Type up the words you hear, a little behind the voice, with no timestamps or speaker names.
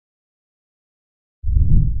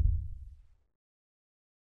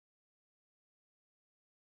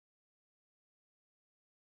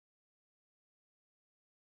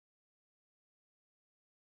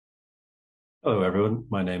Hello, everyone.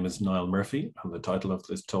 My name is Niall Murphy, and the title of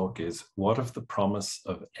this talk is What if the Promise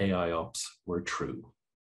of AIOps Were True?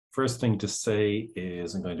 First thing to say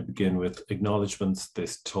is I'm going to begin with acknowledgements.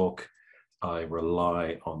 This talk, I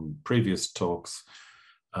rely on previous talks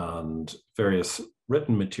and various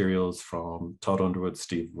written materials from Todd Underwood,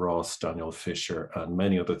 Steve Ross, Daniel Fisher, and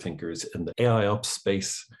many other thinkers in the AIOps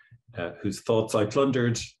space whose thoughts I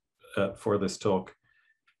plundered for this talk.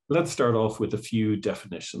 Let's start off with a few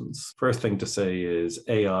definitions. First thing to say is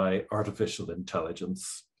AI, artificial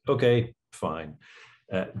intelligence. Okay, fine.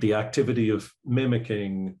 The activity of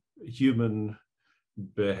mimicking human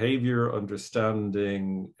behavior,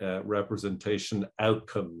 understanding, representation,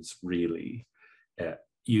 outcomes, really,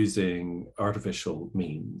 using artificial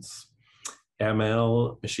means.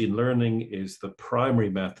 ML, machine learning, is the primary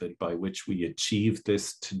method by which we achieve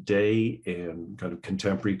this today in kind of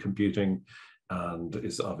contemporary computing, and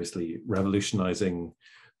is obviously revolutionizing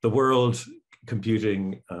the world,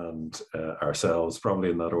 computing, and ourselves, probably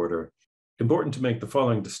in that order. Important to make the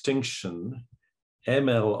following distinction.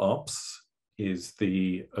 MLOps is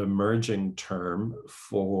the emerging term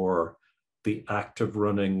for the act of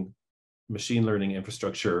running machine learning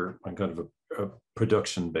infrastructure on kind of a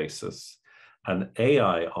production basis. And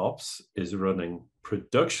AIOps is running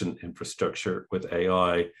production infrastructure with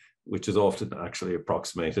AI, which is often actually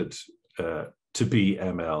approximated to be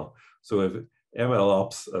ML. So if ML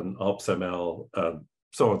ops and ops ML,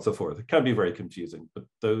 so on and so forth, it can be very confusing, but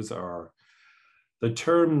those are the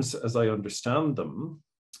terms as I understand them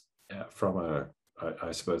from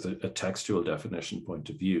I suppose, a textual definition point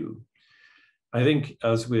of view. I think,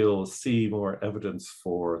 as we'll see more evidence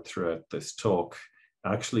for throughout this talk,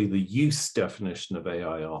 actually the use definition of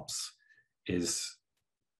AIOps is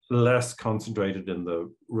less concentrated in the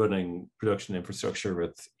running production infrastructure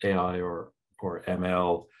with AI or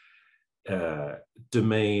ML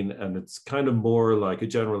domain, and it's kind of more like a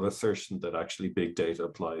general assertion that actually big data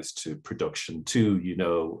applies to production too,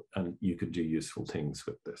 and you can do useful things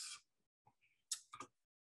with this.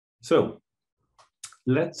 So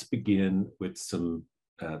let's begin with some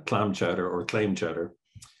clam chowder or claim chowder,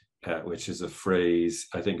 which is a phrase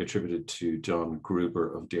I think attributed to John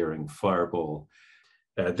Gruber of Daring Fireball.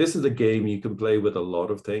 This is a game you can play with a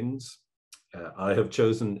lot of things. I have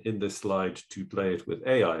chosen in this slide to play it with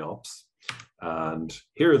AIOps, and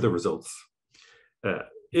here are the results.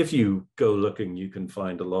 If you go looking, you can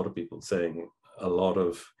find a lot of people saying a lot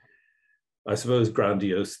of, I suppose,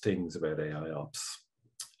 grandiose things about AIOps.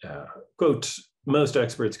 Quote, most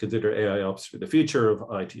experts consider AIOps to be the future of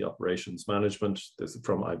IT operations management. This is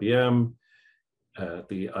from IBM.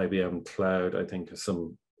 The IBM cloud, I think, has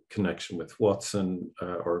some connection with Watson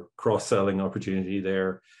or cross-selling opportunity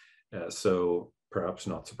there. So perhaps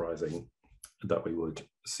not surprising that we would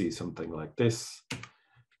see something like this.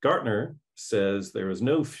 Gartner says there is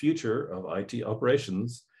no future of IT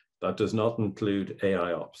operations that does not include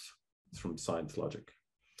AIOps. It's from Science Logic.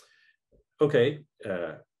 Okay,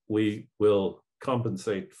 we will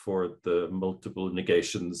compensate for the multiple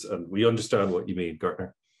negations, and we understand what you mean,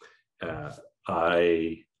 Gartner.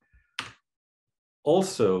 I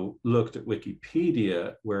also looked at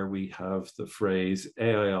Wikipedia, where we have the phrase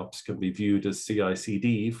AIOps can be viewed as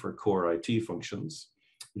CI/CD for core IT functions,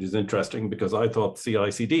 which is interesting because I thought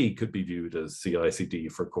CI/CD could be viewed as CI/CD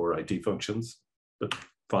for core IT functions, but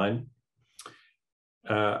fine.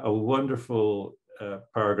 A wonderful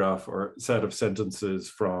paragraph or set of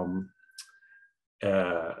sentences from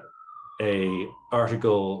a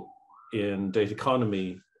article in Data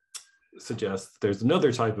Economy suggests there's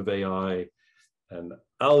another type of AI, an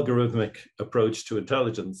algorithmic approach to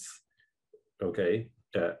intelligence, okay,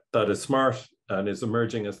 that is smart and is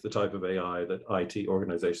emerging as the type of AI that IT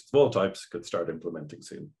organizations of all types could start implementing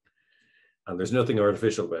soon. And there's nothing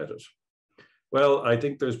artificial about it. Well, I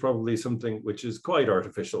think there's probably something which is quite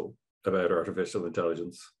artificial about artificial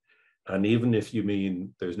intelligence. And even if you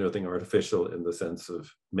mean there's nothing artificial in the sense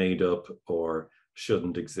of made up or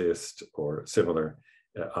shouldn't exist or similar,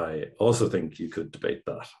 I also think you could debate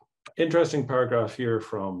that. Interesting paragraph here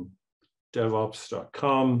from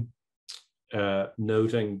devops.com,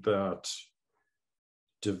 noting that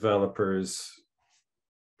developers,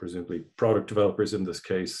 presumably product developers in this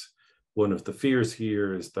case, one of the fears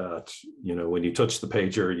here is that, when you touch the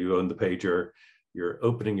pager, you own the pager, you're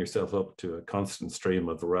opening yourself up to a constant stream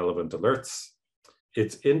of irrelevant alerts.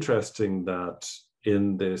 It's interesting that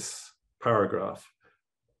in this paragraph,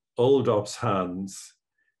 old ops hands,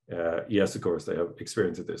 yes, of course, they have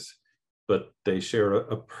experience of this, but they share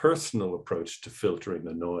a personal approach to filtering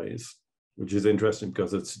the noise, which is interesting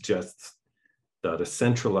because it suggests that a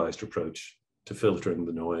centralized approach to filtering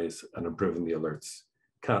the noise and improving the alerts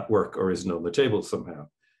can't work or isn't on the table somehow.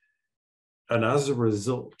 And as a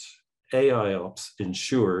result, AIOps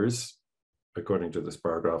ensures, according to this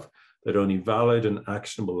paragraph, that only valid and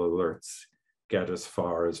actionable alerts get as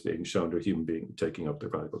far as being shown to a human being taking up their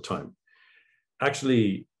valuable time.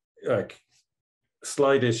 Actually,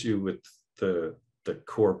 slight issue with the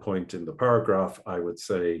core point in the paragraph, I would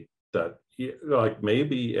say that like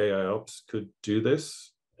maybe AIOps could do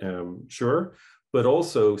this, sure, but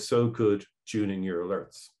also so could tuning your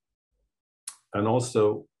alerts. And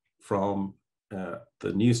also from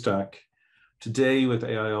the new stack, today with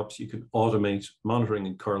AIOps, you can automate monitoring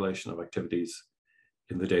and correlation of activities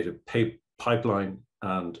in the data pipeline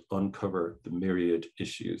and uncover the myriad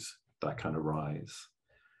issues that can arise.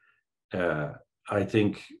 I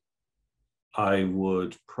think I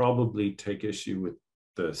would probably take issue with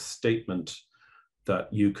the statement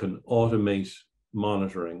that you can automate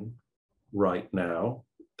monitoring right now.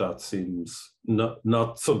 That seems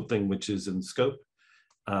not something which is in scope.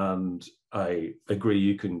 And I agree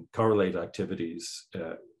you can correlate activities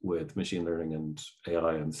with machine learning and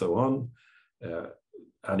AI and so on.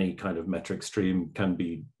 Any kind of metric stream can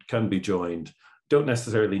be joined. Don't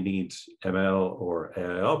necessarily need ML or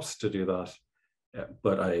AIOps to do that.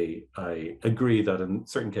 But I agree that in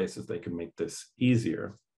certain cases, they can make this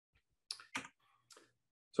easier.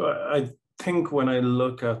 So I think when I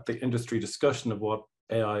look at the industry discussion of what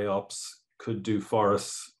AIOps could do for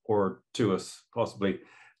us or to us, possibly,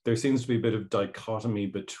 there seems to be a bit of dichotomy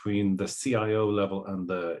between the CIO level and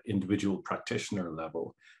the individual practitioner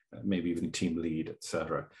level, maybe even team lead,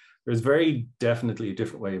 etc. There's very definitely a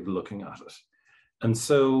different way of looking at it. And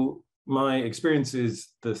so my experience is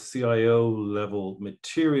the CIO level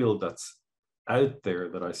material that's out there,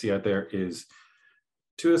 that I see out there, is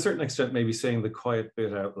to a certain extent maybe saying the quiet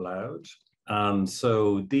bit out loud. And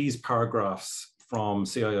so these paragraphs from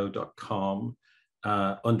CIO.com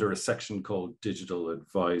under a section called Digital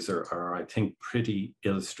Advisor are, I think, pretty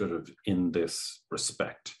illustrative in this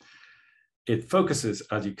respect. It focuses,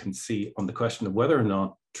 as you can see, on the question of whether or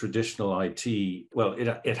not traditional IT, well,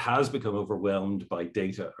 it has become overwhelmed by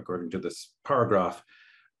data, according to this paragraph,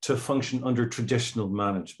 to function under traditional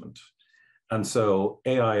management. And so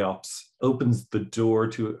AIOps opens the door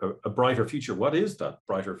to a brighter future. What is that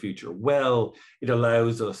brighter future? Well, it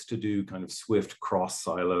allows us to do kind of swift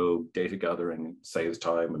cross-silo data gathering, saves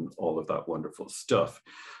time, and all of that wonderful stuff.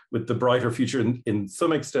 With the brighter future, in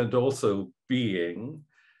some extent also being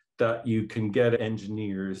that you can get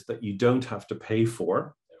engineers that you don't have to pay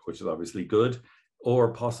for, which is obviously good,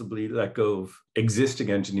 or possibly let go of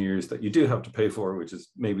existing engineers that you do have to pay for, which is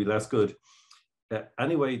maybe less good.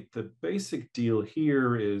 Anyway, the basic deal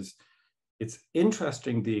here is it's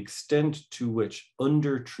interesting the extent to which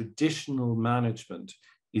under traditional management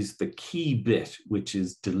is the key bit which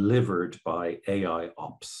is delivered by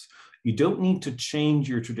AIOps. You don't need to change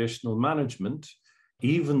your traditional management,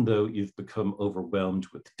 even though you've become overwhelmed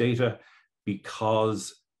with data,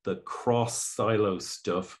 because the cross-silo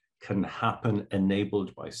stuff can happen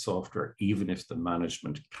enabled by software, even if the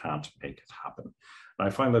management can't make it happen. And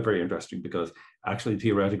I find that very interesting because actually,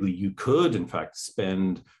 theoretically, you could, in fact,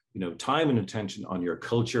 spend time and attention on your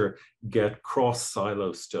culture, get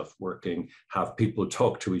cross-silo stuff working, have people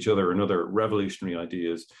talk to each other and other revolutionary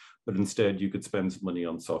ideas, but instead you could spend some money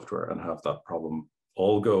on software and have that problem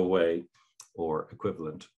all go away or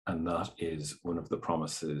equivalent. And that is one of the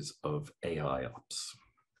promises of AIOps.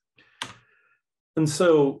 And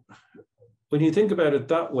so when you think about it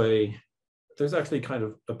that way, there's actually kind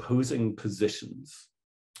of opposing positions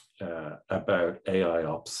about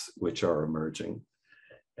AIOps which are emerging.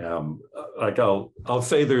 Like I'll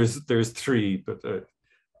say there's three, but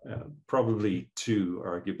probably two,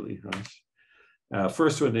 arguably, right?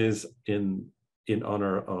 First one is in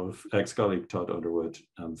honor of ex-colleague Todd Underwood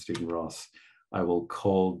and Stephen Ross. I will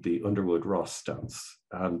call the Underwood-Ross stance.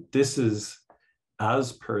 And this is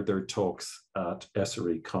as per their talks at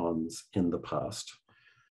SREcons in the past.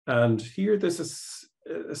 And here this is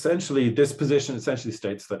essentially, this position essentially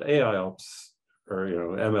states that AIOps, or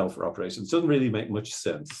ML for operations, doesn't really make much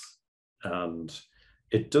sense. And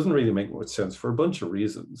it doesn't really make much sense for a bunch of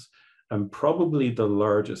reasons. And probably the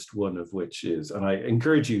largest one of which is, and I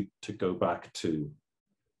encourage you to go back to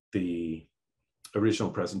the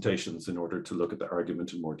original presentations in order to look at the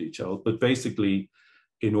argument in more detail. But basically,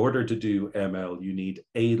 in order to do ML, you need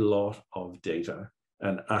a lot of data.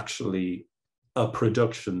 And actually, a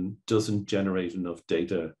production doesn't generate enough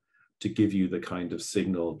data to give you the kind of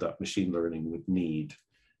signal that machine learning would need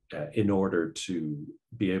in order to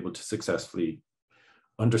be able to successfully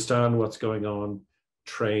understand what's going on,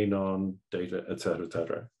 train on data, et cetera, et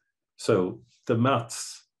cetera. So the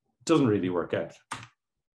maths doesn't really work out.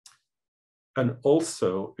 And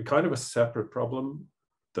also a kind of a separate problem,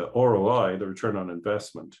 the ROI, the return on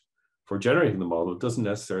investment for generating the model doesn't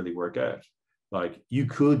necessarily work out. Like you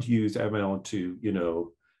could use ML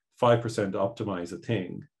to, 5% optimize a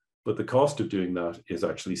thing, but the cost of doing that is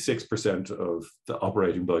actually 6% of the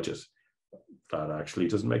operating budget. That actually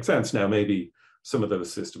doesn't make sense. Now, maybe some of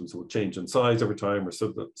those systems will change in size over time, or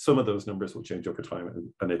some of those numbers will change over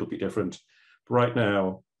time and it'll be different. But right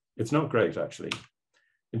now, it's not great, actually.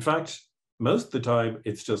 In fact, most of the time,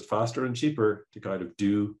 it's just faster and cheaper to kind of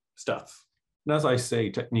do stats. And as I say,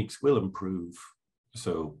 techniques will improve.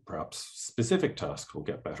 So perhaps specific tasks will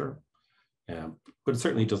get better. But it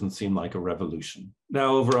certainly doesn't seem like a revolution.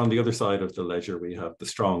 Now, over on the other side of the ledger, we have the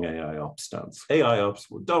strong AIOps stance.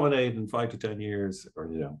 AIOps will dominate in 5 to 10 years, or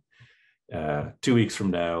 2 weeks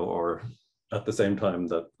from now, or at the same time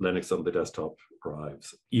that Linux on the desktop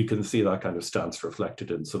arrives. You can see that kind of stance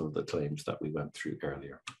reflected in some of the claims that we went through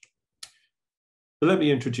earlier. But let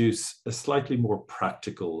me introduce a slightly more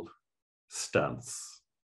practical stance,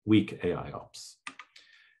 weak AIOps.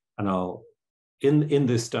 And in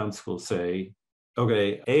this stance, we'll say,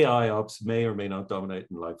 okay, AIOps may or may not dominate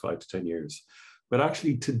in like 5 to 10 years, but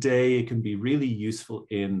actually today it can be really useful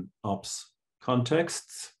in ops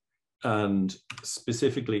contexts and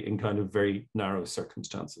specifically in kind of very narrow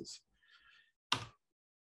circumstances.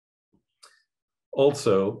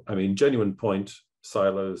 Also, I mean, genuine point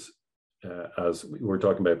silos, as we were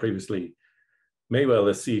talking about previously, may well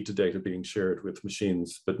accede to data being shared with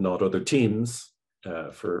machines, but not other teams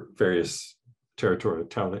for various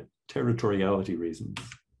territoriality reasons.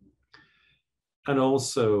 And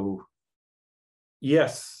also,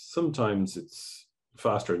 yes, sometimes it's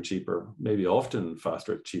faster and cheaper, maybe often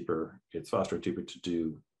faster and cheaper. It's faster and cheaper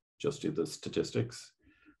to just do the statistics,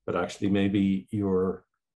 but actually maybe your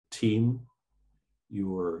team,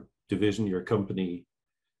 your division, your company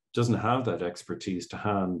doesn't have that expertise to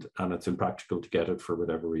hand, and it's impractical to get it for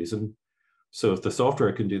whatever reason. So if the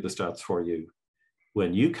software can do the stats for you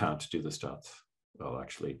when you can't do the stats, well,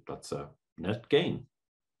 actually, that's a net gain.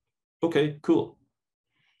 Okay, cool.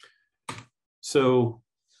 So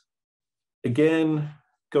again,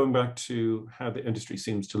 going back to how the industry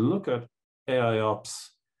seems to look at AIOps,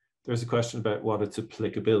 there's a question about what its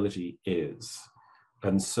applicability is.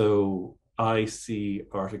 And so I see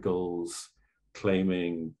articles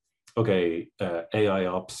claiming, okay,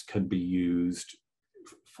 AIOps can be used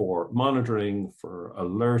for monitoring, for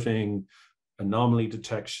alerting, anomaly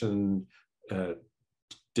detection,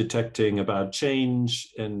 detecting a bad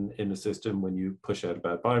change in a system when you push out a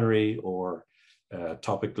bad binary, or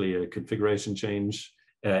topically a configuration change.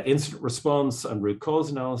 Incident response and root cause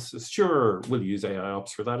analysis, sure, we'll use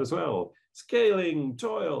AIOps for that as well. Scaling,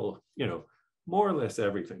 toil, more or less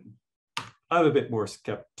everything. I'm a bit more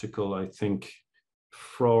skeptical, I think,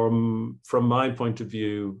 from my point of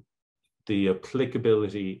view. The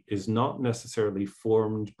applicability is not necessarily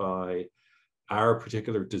formed by our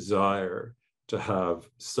particular desire to have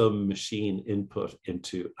some machine input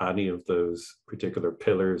into any of those particular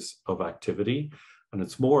pillars of activity. And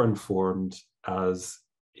it's more informed, as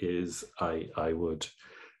is, I would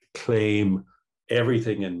claim,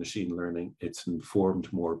 everything in machine learning, it's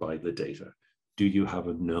informed more by the data. Do you have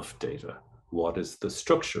enough data? What is the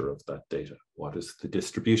structure of that data? What is the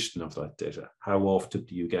distribution of that data? How often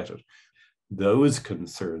do you get it? Those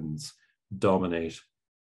concerns dominate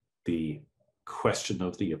the question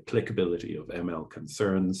of the applicability of ML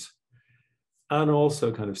concerns, and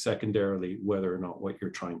also kind of secondarily, whether or not what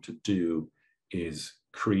you're trying to do is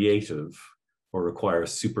creative or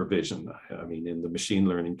requires supervision. I mean, in the machine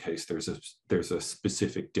learning case, there's a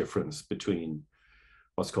specific difference between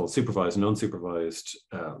what's called supervised and unsupervised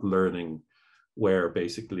learning, where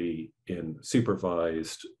basically in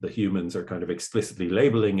supervised, the humans are kind of explicitly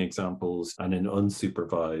labeling examples, and in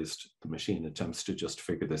unsupervised, the machine attempts to just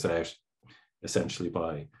figure this out essentially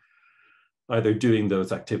by either doing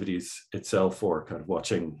those activities itself or kind of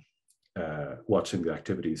watching the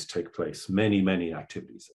activities take place, many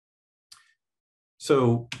activities.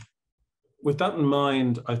 So with that in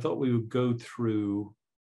mind, I thought we would go through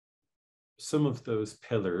some of those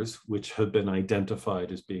pillars which have been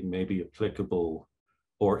identified as being maybe applicable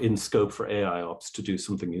or in scope for AIOps to do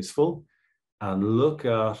something useful, and look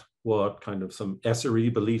at what kind of some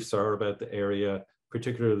SRE beliefs are about the area,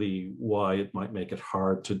 particularly why it might make it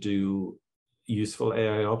hard to do useful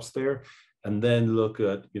AIOps there, and then look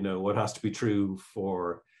at what has to be true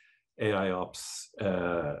for AIOps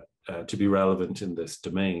to be relevant in this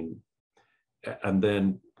domain, and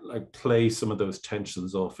then play some of those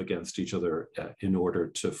tensions off against each other in order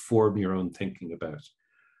to form your own thinking about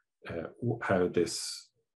how this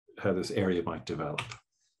area might develop.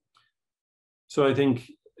 So I think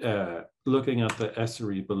looking at the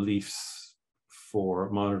SRE beliefs for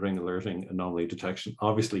monitoring, alerting, anomaly detection,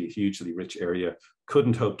 obviously a hugely rich area.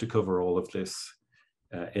 Couldn't hope to cover all of this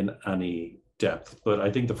in any depth. But I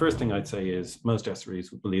think the first thing I'd say is most SREs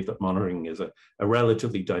would believe that monitoring is a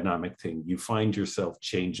relatively dynamic thing. You find yourself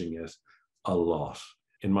changing it a lot.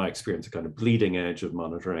 In my experience, a kind of bleeding edge of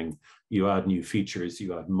monitoring. You add new features,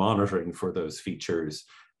 you add monitoring for those features.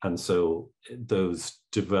 And so those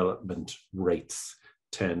development rates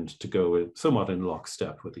tend to go somewhat in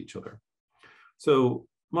lockstep with each other. So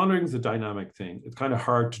monitoring is a dynamic thing. It's kind of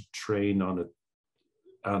hard to train on it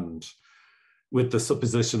and with the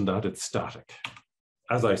supposition that it's static.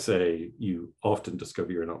 As I say, you often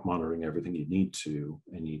discover you're not monitoring everything you need to,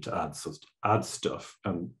 and you need to add stuff,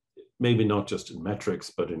 and maybe not just in metrics,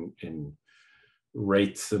 but in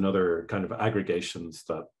rates and other kind of aggregations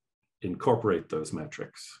that incorporate those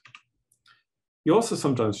metrics. You also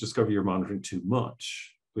sometimes discover you're monitoring too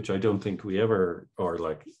much, which I don't think we ever are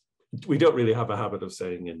like, we don't really have a habit of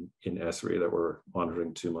saying in SRE that we're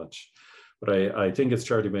monitoring too much. But I think it's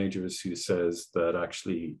Charlie Majors who says that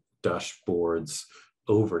actually dashboards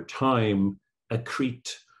over time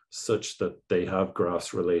accrete such that they have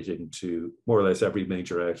graphs relating to more or less every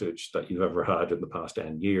major outage that you've ever had in the past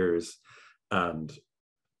 10 years. And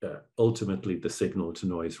ultimately the signal to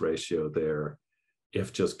noise ratio there,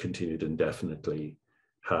 if just continued indefinitely,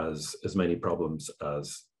 has as many problems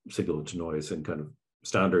as signal to noise in kind of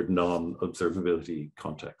standard non-observability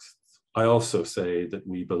contexts. I also say that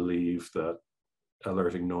we believe that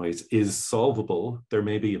alerting noise is solvable. There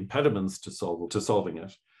may be impediments to solving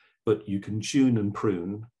it, but you can tune and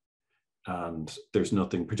prune, and there's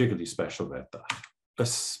nothing particularly special about that. A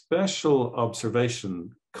special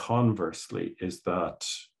observation, conversely, is that,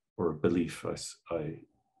 or belief I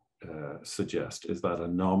suggest, is that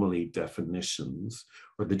anomaly definitions,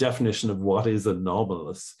 or the definition of what is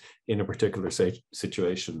anomalous in a particular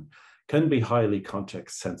situation, can be highly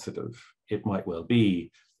context sensitive. It might well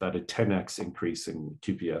be that a 10x increase in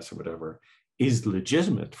QPS or whatever is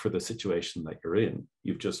legitimate for the situation that you're in.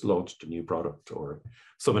 You've just launched a new product, or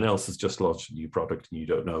someone else has just launched a new product and you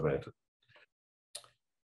don't know about it.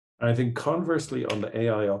 And I think conversely, on the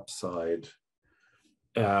AIOps side,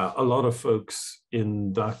 a lot of folks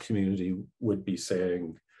in that community would be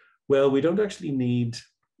saying, well, we don't actually need,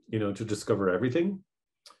 to discover everything.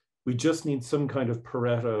 We just need some kind of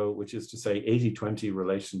Pareto, which is to say 80-20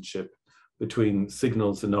 relationship between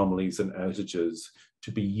signals, anomalies, and outages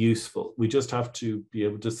to be useful. We just have to be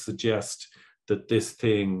able to suggest that this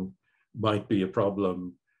thing might be a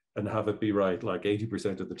problem and have it be right like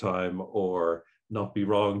 80% of the time, or not be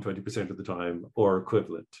wrong 20% of the time, or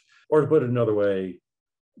equivalent. Or to put it another way,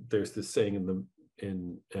 there's this saying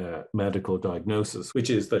in medical diagnosis, which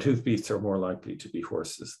is that hoofbeats are more likely to be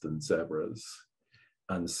horses than zebras.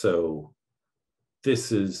 And so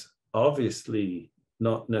this is obviously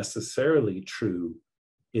not necessarily true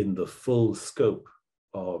in the full scope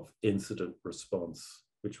of incident response,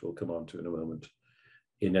 which we'll come on to in a moment,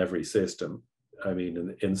 in every system. I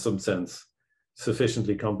mean, in some sense,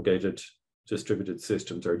 sufficiently complicated distributed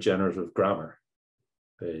systems are generative grammar.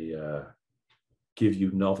 They give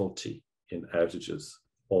you novelty in outages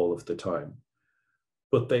all of the time,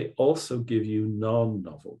 but they also give you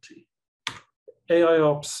non-novelty.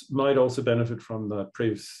 AIOps might also benefit from that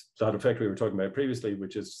effect we were talking about previously,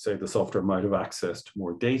 which is to say the software might have access to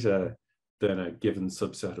more data than a given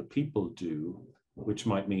subset of people do, which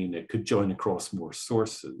might mean it could join across more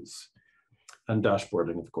sources. And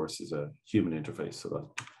dashboarding, of course, is a human interface, so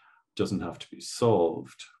that doesn't have to be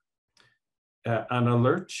solved. And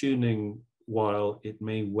alert tuning, while it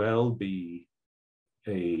may well be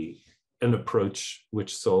an approach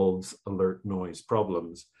which solves alert noise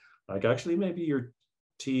problems, like actually maybe your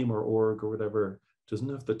team or org or whatever doesn't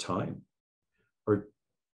have the time or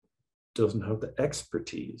doesn't have the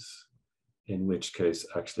expertise, in which case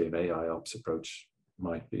actually an AIOps approach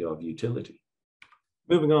might be of utility.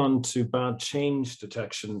 Moving on to bad change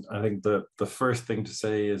detection, I think the first thing to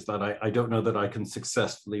say is that I don't know that I can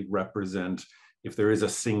successfully represent if there is a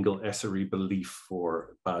single SRE belief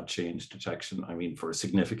for bad change detection. I mean, for a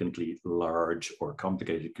significantly large or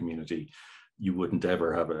complicated community, you wouldn't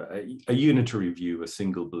ever have a unitary view, a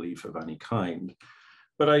single belief of any kind.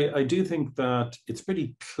 But I do think that it's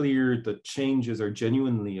pretty clear that changes are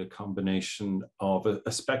genuinely a combination of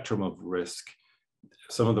a spectrum of risk.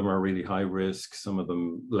 Some of them are really high risk, some of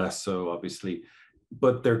them less so, obviously,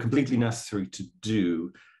 but they're completely necessary to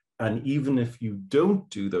do. And even if you don't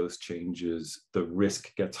do those changes, the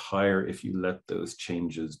risk gets higher if you let those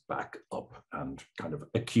changes back up and kind of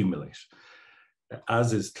accumulate.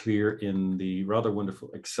 As is clear in the rather wonderful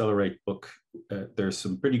Accelerate book, there's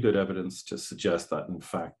some pretty good evidence to suggest that, in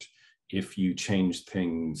fact, if you change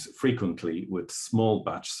things frequently with small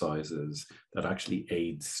batch sizes, that actually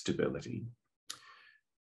aids stability.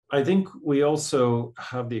 I think we also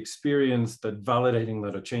have the experience that validating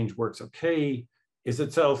that a change works okay is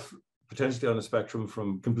itself potentially on a spectrum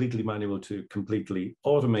from completely manual to completely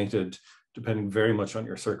automated, depending very much on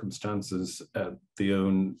your circumstances,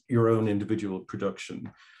 your own individual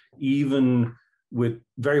production. Even with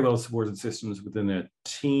very well supported systems within a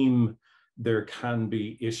team, there can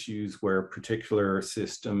be issues where particular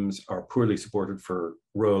systems are poorly supported for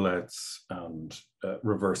rollouts and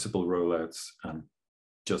reversible rollouts, and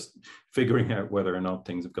just figuring out whether or not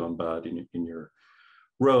things have gone bad in your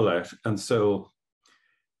rollout. And so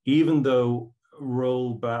even though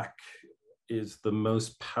rollback is the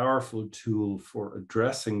most powerful tool for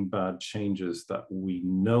addressing bad changes that we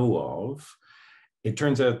know of, it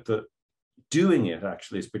turns out that doing it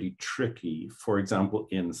actually is pretty tricky. For example,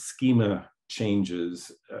 in schema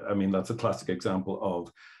changes, I mean, that's a classic example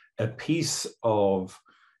of a piece of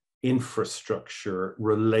infrastructure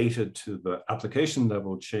related to the application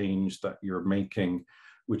level change that you're making,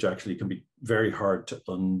 which actually can be very hard to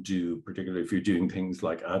undo, particularly if you're doing things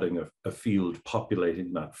like adding a field,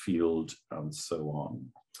 populating that field, and so on.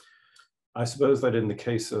 I suppose that in the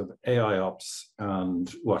case of AIOps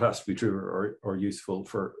and what has to be true or useful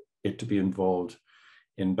for it to be involved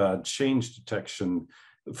in bad change detection,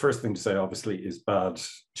 the first thing to say, obviously, is bad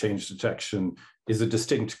change detection is a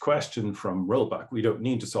distinct question from rollback. We don't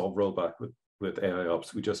need to solve rollback with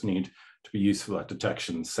AIOps. We just need to be useful at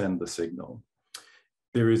detection, send the signal.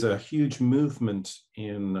 There is a huge movement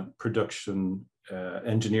in production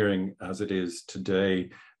engineering as it is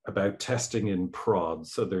today about testing in prod.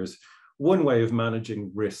 So there's one way of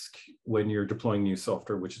managing risk when you're deploying new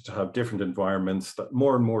software, which is to have different environments that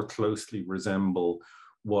more and more closely resemble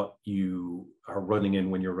what you are running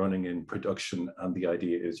in when you're running in production. And the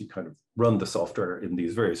idea is you kind of run the software in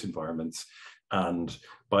these various environments. And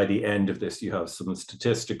by the end of this, you have some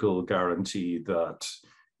statistical guarantee that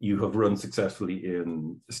you have run successfully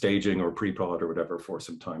in staging or pre-prod or whatever for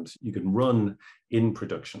some time. So you can run in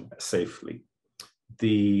production safely.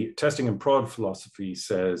 The testing and prod philosophy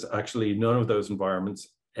says actually none of those environments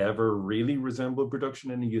ever really resemble production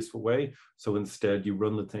in a useful way. So instead you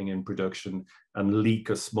run the thing in production and leak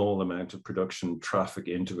a small amount of production traffic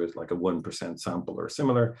into it, like a 1% sample or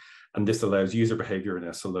similar. And this allows user behavior and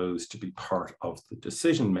SLOs to be part of the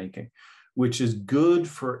decision-making, which is good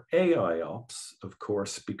for AIOps, of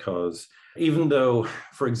course, because even though,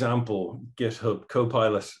 for example, GitHub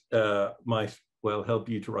Copilot might well help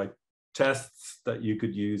you to write tests that you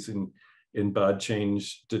could use in bad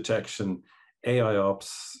change detection,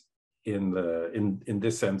 AIOps in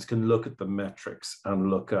this sense can look at the metrics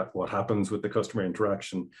and look at what happens with the customer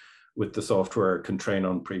interaction with the software, can train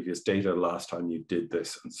on previous data, last time you did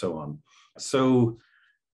this, and so on. So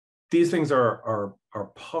these things are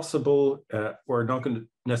possible. We're not going to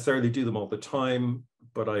necessarily do them all the time,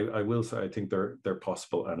 but I will say I think they're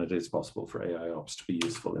possible, and it is possible for AIOps to be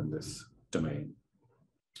useful in this domain.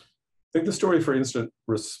 I think the story for incident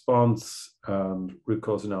response and root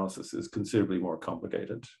cause analysis is considerably more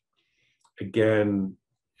complicated. Again,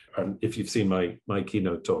 and if you've seen my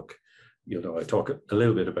keynote talk, you know I talk a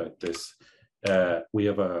little bit about this. We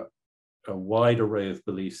have a wide array of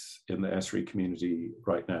beliefs in the SRE community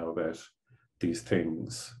right now about these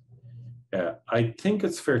things. I think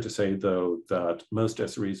it's fair to say, though, that most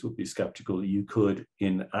SREs would be skeptical you could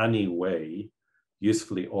in any way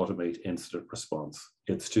usefully automate incident response.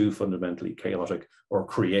 It's too fundamentally chaotic or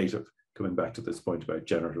creative, coming back to this point about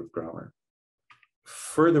generative grammar.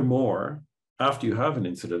 Furthermore, after you have an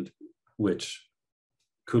incident, which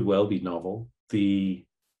could well be novel, the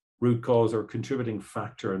root cause or contributing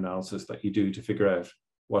factor analysis that you do to figure out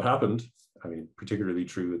what happened, I mean, particularly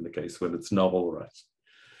true in the case when it's novel,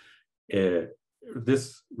 right?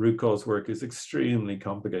 This root cause work is extremely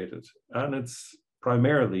complicated, and it's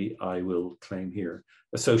primarily, I will claim here,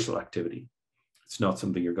 a social activity. It's not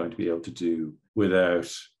something you're going to be able to do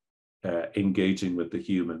without engaging with the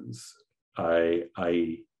humans. I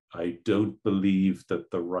don't believe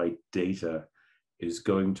that the right data is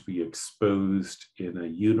going to be exposed in a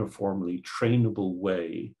uniformly trainable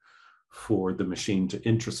way for the machine to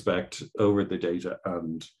introspect over the data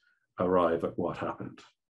and arrive at what happened.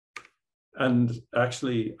 And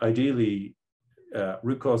actually, ideally,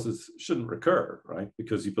 root causes shouldn't recur, right?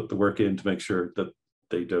 Because you put the work in to make sure that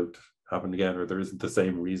they don't happen again, or there isn't the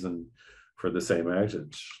same reason for the same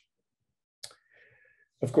outage.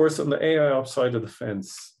 Of course, on the AIOps side of the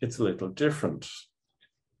fence, it's a little different.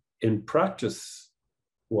 In practice,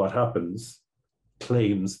 what happens,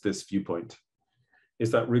 claims this viewpoint,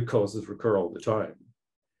 is that root causes recur all the time.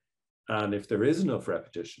 And if there is enough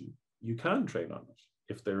repetition, you can train on it.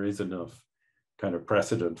 If there is enough kind of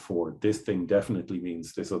precedent for this thing definitely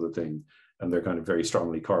means this other thing, and they're kind of very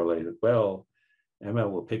strongly correlated, well, ML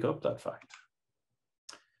will pick up that fact.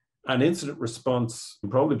 And incident response can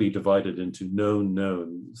probably be divided into known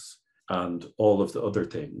knowns and all of the other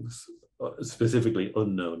things, specifically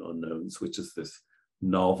unknown unknowns, which is this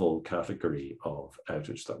novel category of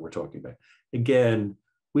outage that we're talking about. Again,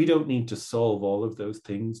 we don't need to solve all of those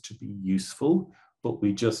things to be useful, but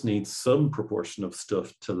we just need some proportion of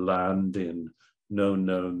stuff to land in known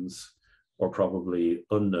knowns or probably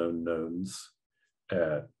unknown knowns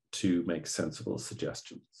to make sensible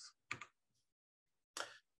suggestions.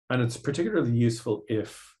 And it's particularly useful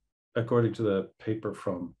if, according to the paper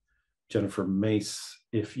from Jennifer Mace,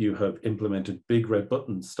 if you have implemented big red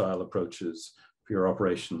button style approaches for your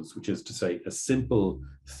operations, which is to say a simple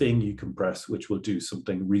thing you can press which will do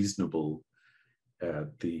something reasonable.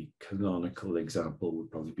 The canonical example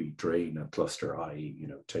would probably be drain a cluster, i.e.,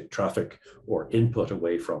 take traffic or input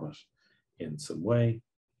away from it in some way,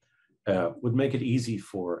 would make it easy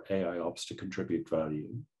for AIOps to contribute value.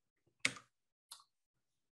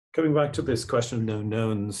 Coming back to this question of known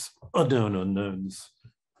knowns, unknown unknowns,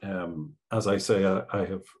 as I say, I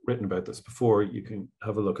have written about this before. You can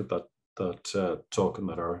have a look at that talk in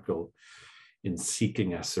that article in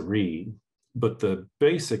Seeking SRE. But the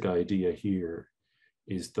basic idea here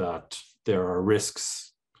is that there are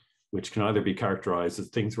risks which can either be characterized as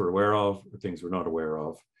things we're aware of or things we're not aware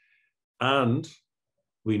of. And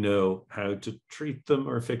we know how to treat them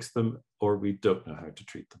or fix them, or we don't know how to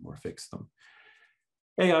treat them or fix them.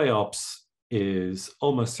 AIOps is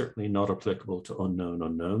almost certainly not applicable to unknown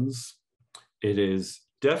unknowns. It is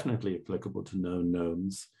definitely applicable to known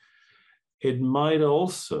knowns. It might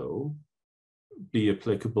also be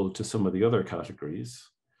applicable to some of the other categories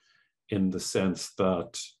in the sense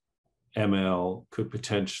that ML could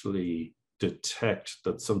potentially detect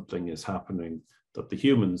that something is happening that the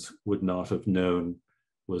humans would not have known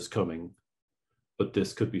was coming, but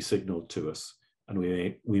this could be signaled to us, and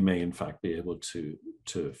we may in fact be able to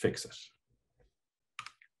fix it.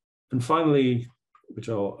 And finally, which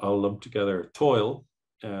I'll lump together, toil,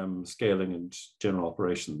 scaling and general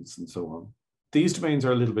operations and so on. These domains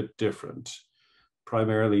are a little bit different,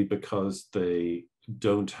 primarily because they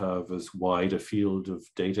don't have as wide a field of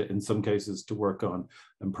data in some cases to work on,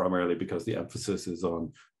 and primarily because the emphasis is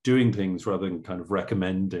on doing things rather than kind of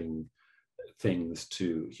recommending things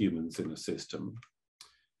to humans in a system.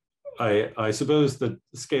 I suppose that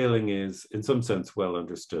scaling is in some sense well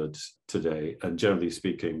understood today, and generally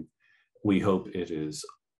speaking, we hope it is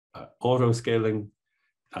auto-scaling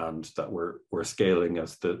and that we're scaling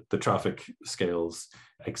as the traffic scales,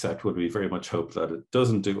 except would we very much hope that it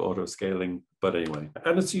doesn't do auto-scaling, but anyway.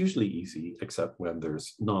 And it's usually easy, except when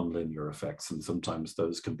there's non-linear effects, and sometimes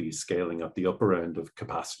those can be scaling at the upper end of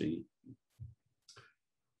capacity.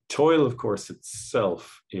 Toil, of course,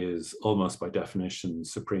 itself is almost by definition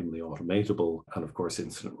supremely automatable, and of course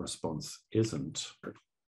incident response isn't.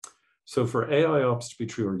 So for AIOps to be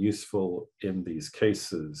true or useful in these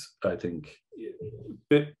cases, I think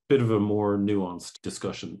a bit of a more nuanced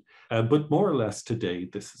discussion. But more or less today,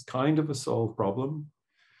 this is kind of a solved problem.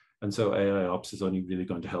 And so AIOps is only really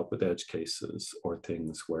going to help with edge cases or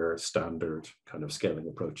things where standard kind of scaling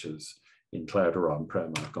approaches in cloud or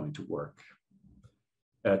on-prem aren't going to work.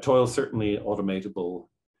 Toil is certainly automatable,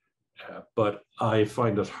 but I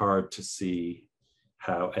find it hard to see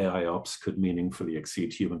how AIOps could meaningfully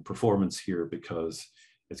exceed human performance here, because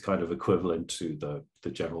it's kind of equivalent to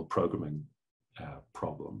the general programming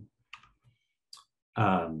problem.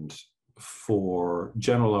 And for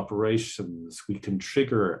general operations, we can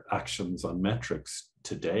trigger actions on metrics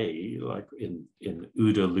today, like in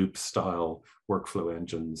OODA loop style workflow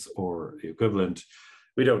engines or the equivalent.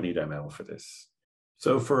 We don't need ML for this.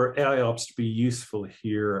 So for AIOps to be useful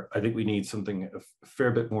here, I think we need something a fair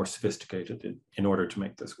bit more sophisticated in order to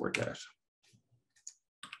make this work out.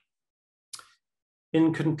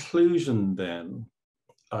 In conclusion then,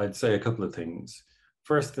 I'd say a couple of things.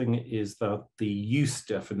 First thing is that the use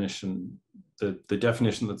definition, the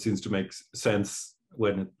definition that seems to make sense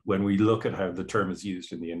when we look at how the term is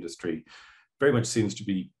used in the industry, very much seems to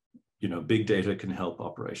be, big data can help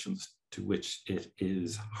operations, to which it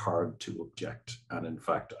is hard to object. And in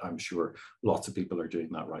fact, I'm sure lots of people are doing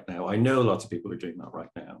that right now. I know lots of people are doing that right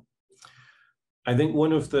now. I think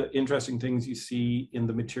one of the interesting things you see in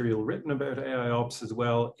the material written about AIOps as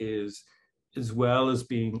well is as well as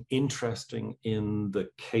being interesting in the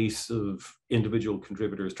case of individual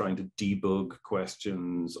contributors trying to debug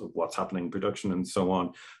questions of what's happening in production and so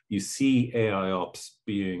on, you see AIOps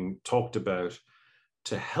being talked about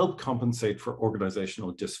to help compensate for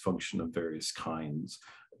organizational dysfunction of various kinds.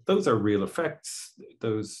 Those are real effects.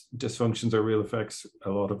 Those dysfunctions are real effects. A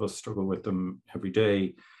lot of us struggle with them every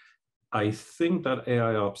day. I think that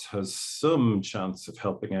AIOps has some chance of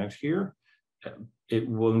helping out here. It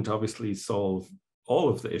won't obviously solve all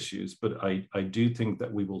of the issues, but I do think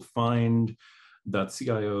that we will find that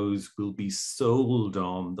CIOs will be sold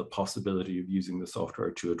on the possibility of using the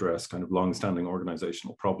software to address kind of long-standing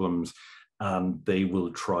organizational problems, and they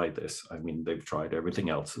will try this. I mean, they've tried everything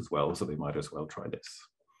else as well, so they might as well try this.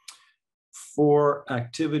 For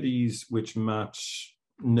activities which match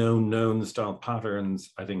known style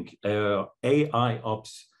patterns, I think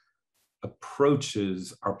AIOps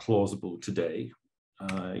approaches are plausible today.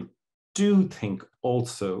 I do think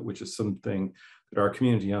also, which is something that our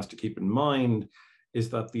community has to keep in mind, is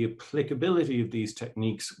that the applicability of these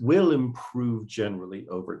techniques will improve generally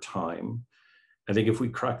over time. I think if we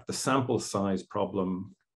crack the sample size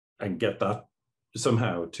problem and get that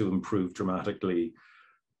somehow to improve dramatically,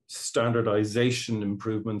 standardization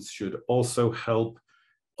improvements should also help.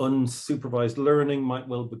 Unsupervised learning might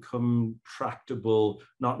well become tractable,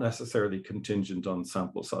 not necessarily contingent on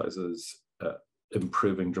sample sizes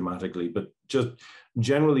improving dramatically, but just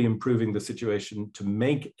generally improving the situation to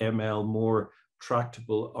make ML more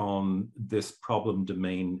tractable on this problem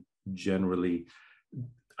domain generally.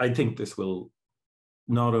 I think this will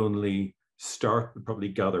not only start, but probably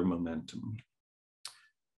gather momentum.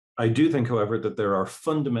 I do think, however, that there are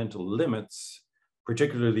fundamental limits,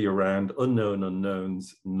 particularly around unknown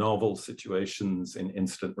unknowns, novel situations in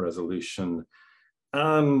incident resolution,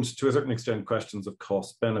 and to a certain extent, questions of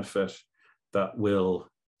cost benefit that will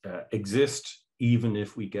exist even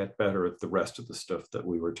if we get better at the rest of the stuff that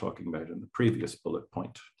we were talking about in the previous bullet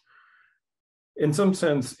point. In some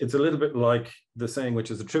sense, it's a little bit like the saying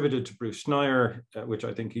which is attributed to Bruce Schneier, which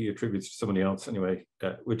I think he attributes to somebody else anyway,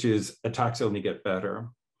 which is attacks only get better.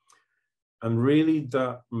 And really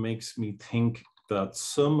that makes me think that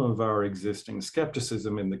some of our existing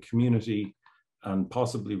skepticism in the community and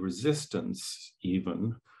possibly resistance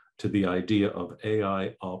even to the idea of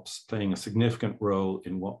AIOps playing a significant role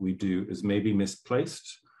in what we do is maybe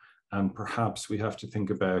misplaced. And perhaps we have to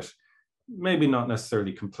think about maybe not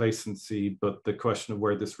necessarily complacency, but the question of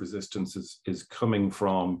where this resistance is coming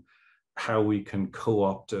from, how we can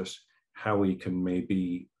co-opt it, how we can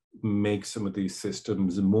maybe make some of these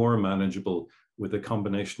systems more manageable with a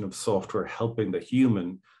combination of software helping the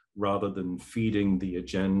human rather than feeding the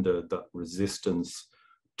agenda that resistance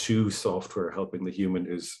to software helping the human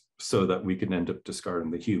is so that we can end up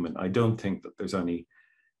discarding the human. I don't think that there's any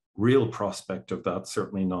real prospect of that,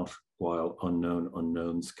 certainly not while unknown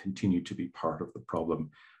unknowns continue to be part of the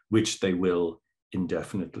problem, which they will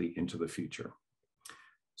indefinitely into the future.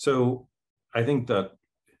 So I think that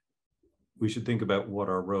we should think about what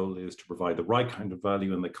our role is to provide the right kind of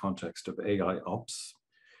value in the context of AIOps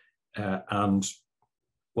and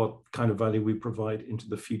what kind of value we provide into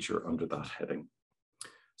the future under that heading.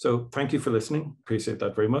 So thank you for listening. Appreciate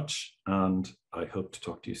that very much. And I hope to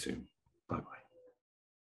talk to you soon. Bye-bye.